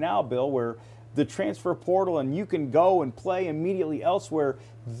in right now, Bill, where the transfer portal and you can go and play immediately elsewhere.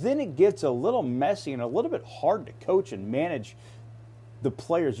 Then it gets a little messy and a little bit hard to coach and manage the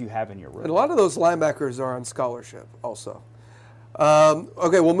players you have in your room. And a lot of those linebackers are on scholarship also.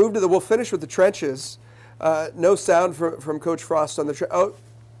 Okay, we'll finish with the trenches. No sound from Coach Frost on the oh,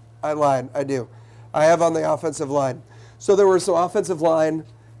 I lied. I do. I have on the offensive line. So there were some offensive line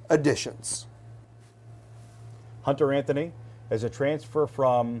additions. Hunter Anthony is a transfer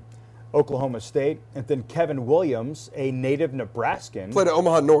from Oklahoma State, and then Kevin Williams, a native Nebraskan. Played at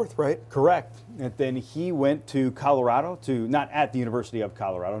Omaha North, right? Correct. And then he went to Colorado, not at the University of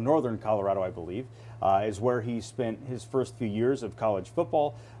Colorado, Northern Colorado, I believe, is where he spent his first few years of college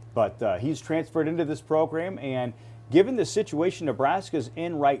football. But he's transferred into this program, and given the situation Nebraska's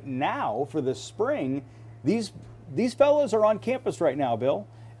in right now for the spring, these fellows are on campus right now, Bill.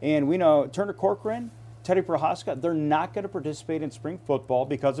 And we know Turner Corcoran, Teddy Prohaska, they're not going to participate in spring football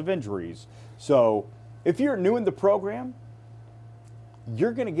because of injuries. So if you're new in the program,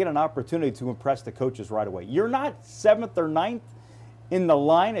 you're going to get an opportunity to impress the coaches right away. You're not 7th or 9th in the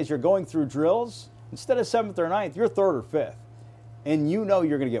line as you're going through drills. Instead of 7th or 9th, you're 3rd or 5th. And you know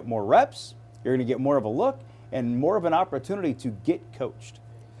you're going to get more reps, you're going to get more of a look, and more of an opportunity to get coached.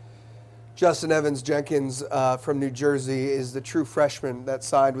 Justin Evans Jenkins from New Jersey is the true freshman that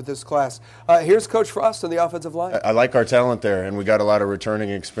signed with this class. Here's Coach Frost on the offensive line. I like our talent there, and we got a lot of returning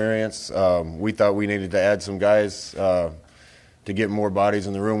experience. We thought we needed to add some guys to get more bodies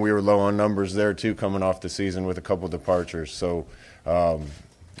in the room. We were low on numbers there, too, coming off the season with a couple departures. So,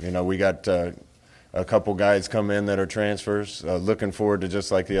 we got a couple guys come in that are transfers. Looking forward to,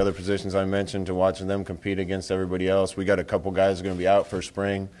 just like the other positions I mentioned, to watching them compete against everybody else. We got a couple guys who are going to be out for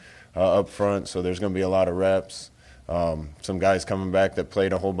spring up front, so there's going to be a lot of reps. Some guys coming back that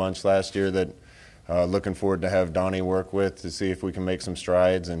played a whole bunch last year that looking forward to have Donnie work with to see if we can make some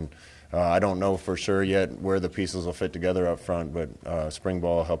strides. And I don't know for sure yet where the pieces will fit together up front, but spring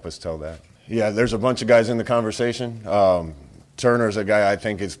ball will help us tell that. Yeah, there's a bunch of guys in the conversation. Turner's a guy I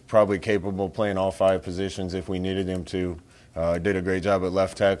think is probably capable of playing all 5 positions if we needed him to. Did a great job at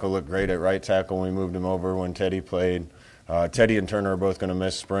left tackle, looked great at right tackle when we moved him over when Teddy played. Teddy and Turner are both going to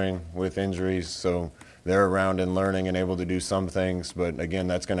miss spring with injuries, so they're around and learning and able to do some things. But, again,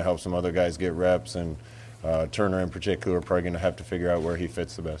 that's going to help some other guys get reps, and Turner in particular are probably going to have to figure out where he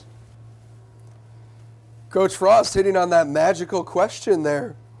fits the best. Coach Frost hitting on that magical question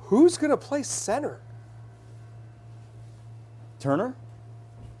there. Who's going to play center? Turner?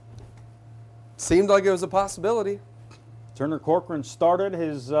 Seemed like it was a possibility. Turner Corcoran started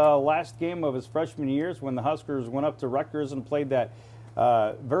his last game of his freshman years when the Huskers went up to Rutgers and played that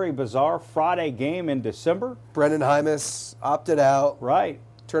Very bizarre Friday game in December. Brendan Hymas opted out. Right.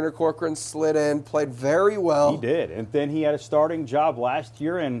 Turner Corcoran slid in, played very well. He did. And then he had a starting job last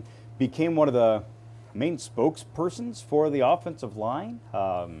year and became one of the main spokespersons for the offensive line.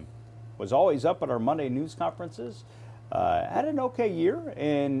 Was always up at our Monday news conferences. Had an okay year,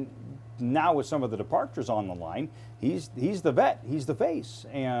 and now with some of the departures on the line, he's the vet, he's the face,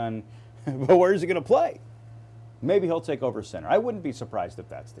 and but where is he going to play? Maybe he'll take over center. I wouldn't be surprised if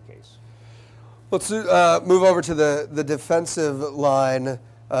that's the case. Let's move over to the defensive line.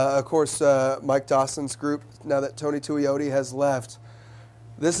 Of course, Mike Dawson's group. Now that Tony Tuioti has left,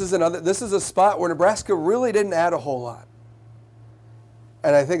 this is a spot where Nebraska really didn't add a whole lot,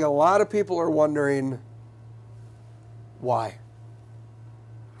 and I think a lot of people are wondering why.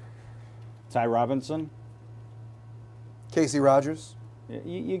 Ty Robinson, Casey Rogers,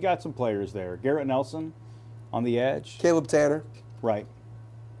 you got some players there. Garrett Nelson on the edge. Caleb Tanner. Right.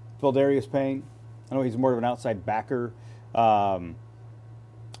 Phildarius Payne. I know he's more of an outside backer. But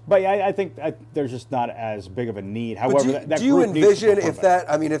yeah, I think there's just not as big of a need. However, do you envision if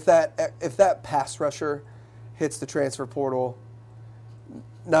that pass rusher hits the transfer portal,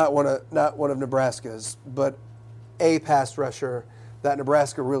 not one of Nebraska's, but a pass rusher that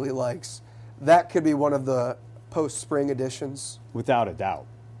Nebraska really likes, that could be one of the post-spring additions? Without a doubt.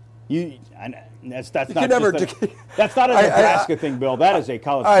 That's not a Nebraska thing, Bill. That is a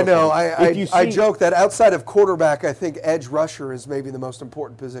college I football know. thing. I joke that outside of quarterback, I think edge rusher is maybe the most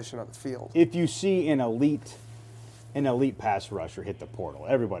important position on the field. If you see an elite pass rusher hit the portal,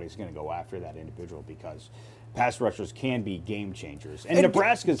 everybody's going to go after that individual because pass rushers can be game changers. And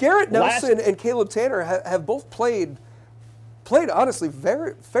Nebraska's Garrett Nelson and Caleb Tanner have both played honestly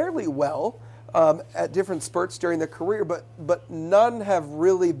fairly well at different spurts during their career, but none have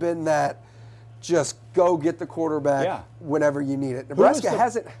really been that just go get the quarterback whenever you need it. Nebraska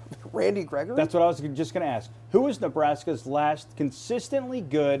hasn't. Randy Gregory? That's what I was just going to ask. Who was Nebraska's last consistently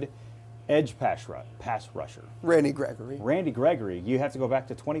good edge pass rusher? Randy Gregory. Randy Gregory. You have to go back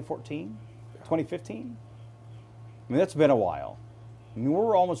to 2014, 2015? I mean, that's been a while. I mean,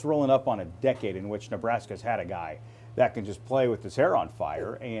 we're almost rolling up on a decade in which Nebraska's had a guy that can just play with his hair on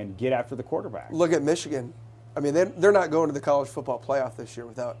fire and get after the quarterback. Look at Michigan. I mean, they're not going to the college football playoff this year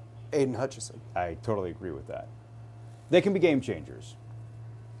without Aiden Hutchinson. I totally agree with that. They can be game changers.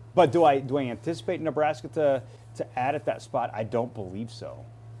 But do I anticipate Nebraska to add at that spot? I don't believe so.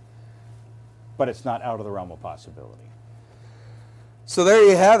 But it's not out of the realm of possibility. So there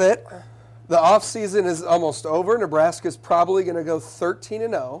you have it. The offseason is almost over. Nebraska's probably going to go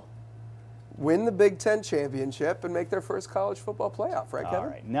 13-0, win the Big Ten championship, and make their first college football playoff, right, Kevin? All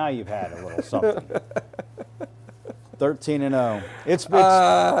right, now you've had a little something.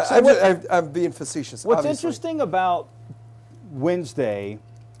 13-0. I'm being facetious. What's obviously. interesting about Wednesday,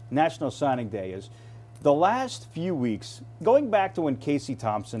 National Signing Day, is the last few weeks, going back to when Casey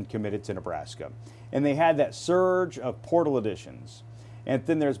Thompson committed to Nebraska, and they had that surge of portal additions, and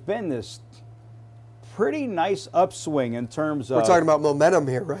then there's been this pretty nice upswing in terms of... We're talking about momentum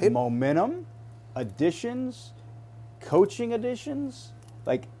here, right? Momentum, additions, coaching additions.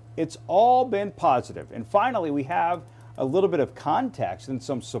 Like, it's all been positive. And finally, we have a little bit of context and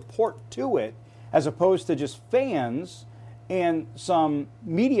some support to it, as opposed to just fans and some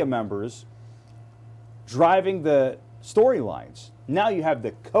media members driving the storylines. Now you have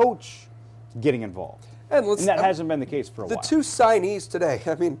the coach getting involved. And that hasn't been the case for a while. The two signees today,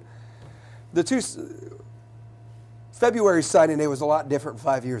 I mean, February signing day was a lot different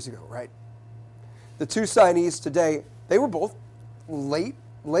 5 years ago, right? The two signees today, they were both late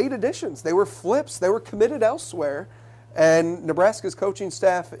additions. They were flips. They were committed elsewhere. And Nebraska's coaching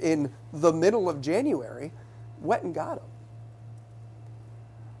staff in the middle of January went and got them.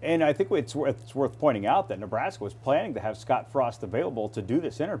 And I think it's worth pointing out that Nebraska was planning to have Scott Frost available to do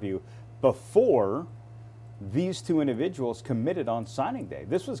this interview before these two individuals committed on signing day.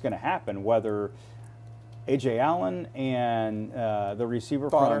 This was going to happen whether A.J. Allen and the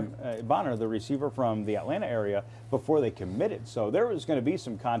receiver Bonner, the receiver from the Atlanta area, before they committed. So there was going to be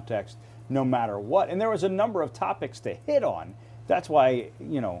some context no matter what. And there was a number of topics to hit on. That's why,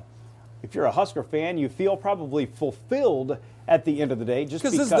 if you're a Husker fan, you feel probably fulfilled at the end of the day, just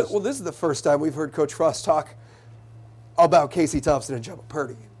because. This is the first time we've heard Coach Frost talk about Casey Thompson and Jubba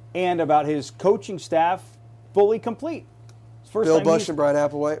Purdy. And about his coaching staff fully complete. Bill Bush and Brian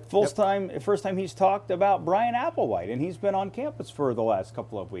Applewhite. First time he's talked about Brian Applewhite, and he's been on campus for the last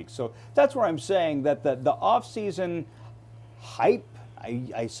couple of weeks. So that's where I'm saying that the offseason hype,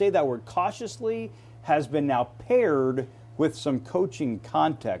 I say that word cautiously, has been now paired with some coaching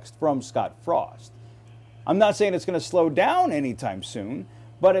context from Scott Frost. I'm not saying it's going to slow down anytime soon,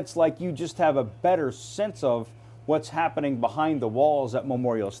 but it's like you just have a better sense of what's happening behind the walls at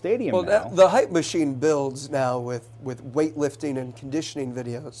Memorial Stadium Well, now. the hype machine builds now with weightlifting and conditioning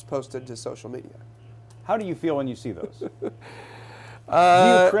videos posted to social media. How do you feel when you see those? Do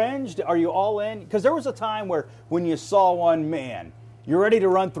you cringe? Are you all in? Because there was a time where when you saw one, man, you're ready to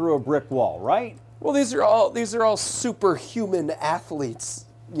run through a brick wall, right? Well, these are all superhuman athletes,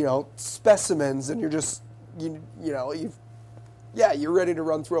 specimens, and you're just you're ready to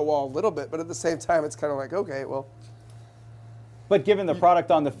run through a wall a little bit, but at the same time, it's kind of like, okay, well. But given the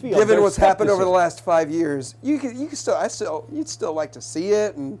product on the field, given what's happened over the last 5 years, you'd still like to see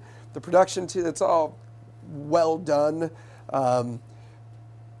it, and the production too. It's all well done,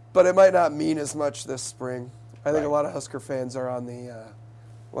 but it might not mean as much this spring. I think a lot of Husker fans are on the.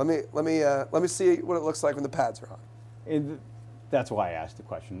 Let me see what it looks like when the pads are on. That's why I asked the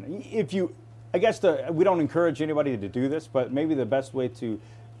question. I guess we don't encourage anybody to do this, but maybe the best way to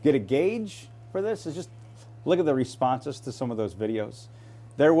get a gauge for this is just look at the responses to some of those videos.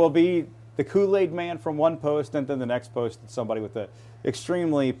 There will be the Kool-Aid man from one post, and then the next post, somebody with an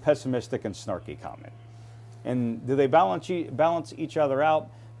extremely pessimistic and snarky comment. And do they balance each other out?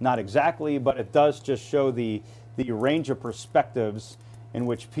 Not exactly, but it does just show the range of perspectives in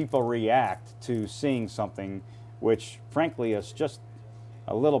which people react to seeing something, which frankly is just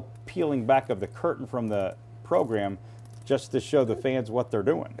a little peeling back of the curtain from the program just to show the fans what they're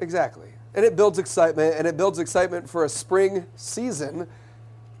doing. Exactly. And it builds excitement, for a spring season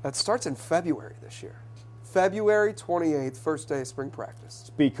that starts in February this year. February 28th, first day of spring practice. It's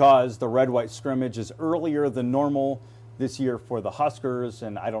because the red-white scrimmage is earlier than normal this year for the Huskers,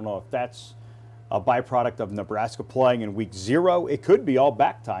 and I don't know if that's a byproduct of Nebraska playing in week 0. It could be all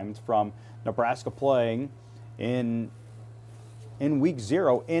back-timed from Nebraska playing in week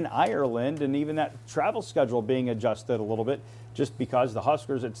 0 in Ireland, and even that travel schedule being adjusted a little bit just because the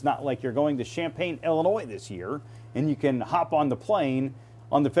Huskers, it's not like you're going to Champaign, Illinois this year, and you can hop on the plane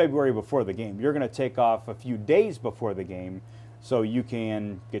on the February before the game. You're going to take off a few days before the game so you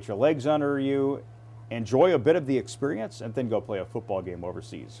can get your legs under you, enjoy a bit of the experience, and then go play a football game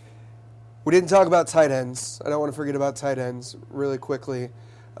overseas. We didn't talk about tight ends. I don't want to forget about tight ends really quickly.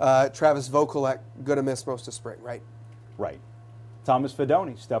 Travis Vokolek going to miss most of spring, right? Right. Thomas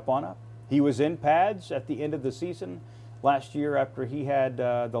Fidone, step on up. He was in pads at the end of the season last year after he had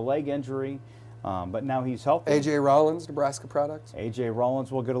the leg injury, but now he's healthy. A.J. Rollins, Nebraska product. A.J.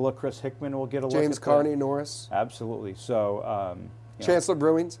 Rollins will get a look. Chris Hickman will get a look. James Carney, Norris. Absolutely. So, Chancellor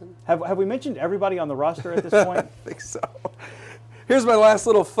Brewington. Have we mentioned everybody on the roster at this point? I think so. Here's my last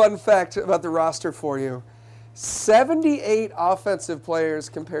little fun fact about the roster for you. 78 offensive players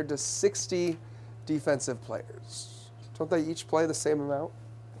compared to 60 defensive players. Don't they each play the same amount?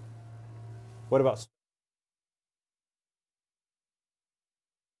 What about...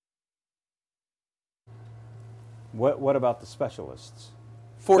 What about the specialists?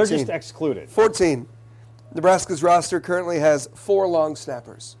 14. They're just excluded. 14. Nebraska's roster currently has 4 long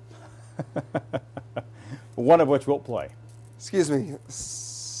snappers. One of which will play. Excuse me.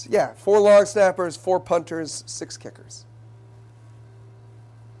 4 long snappers, 4 punters, 6 kickers.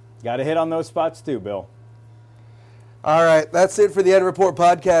 Got to hit on those spots too, Bill. All right, that's it for the Ed Report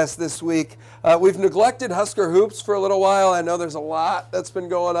podcast this week. We've neglected Husker Hoops for a little while. I know there's a lot that's been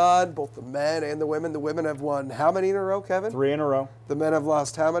going on, both the men and the women. The women have won how many in a row, Kevin? 3 in a row. The men have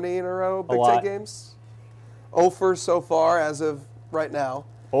lost how many in a row? Big lot. Ten games? 0 for so far as of right now.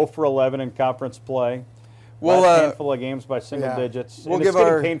 0 for 11 in conference play. Well, Last handful of games by single digits. We'll and give it's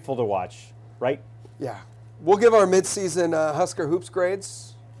getting our- painful to watch, right? Yeah. We'll give our midseason Husker Hoops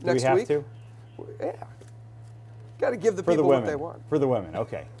grades next Do we have week. to? Yeah. Got to give the For the people what women. they want. For the women,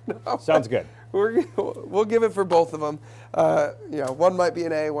 okay. Sounds good. We'll give it for both of them. One might be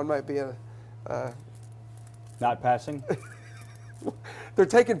an A, one might be a... Not passing? They're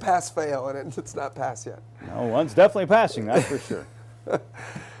taking pass-fail, and it's not pass yet. No, one's definitely passing, that's for sure.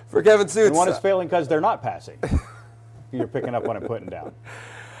 For Kevin Suits. And one is failing because they're not passing. You're picking up what I'm putting down.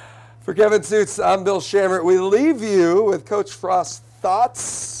 For Kevin Suits, I'm Bill Shammer. We leave you with Coach Frost's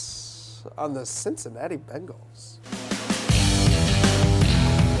thoughts on the Cincinnati Bengals.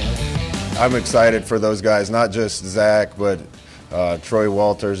 I'm excited for those guys, not just Zach, but Troy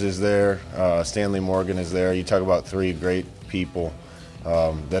Walters is there, Stanley Morgan is there. You talk about 3 great people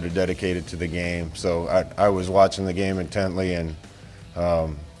that are dedicated to the game. So I was watching the game intently and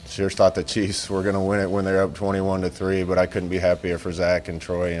sure thought the Chiefs were going to win it when they're up 21-3, but I couldn't be happier for Zach and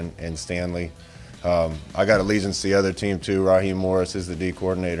Troy and Stanley. I got allegiance to the other team too. Raheem Morris is the D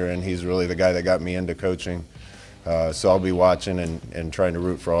coordinator, and he's really the guy that got me into coaching. So I'll be watching and trying to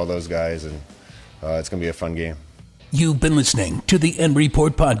root for all those guys. And it's going to be a fun game. You've been listening to the End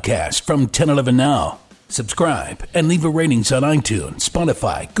Report podcast from 1011 Now. Subscribe and leave a ratings on iTunes,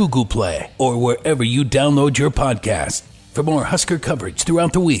 Spotify, Google Play, or wherever you download your podcasts. For more Husker coverage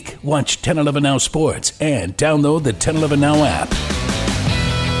throughout the week, watch 1011 Now Sports and download the 1011 Now app.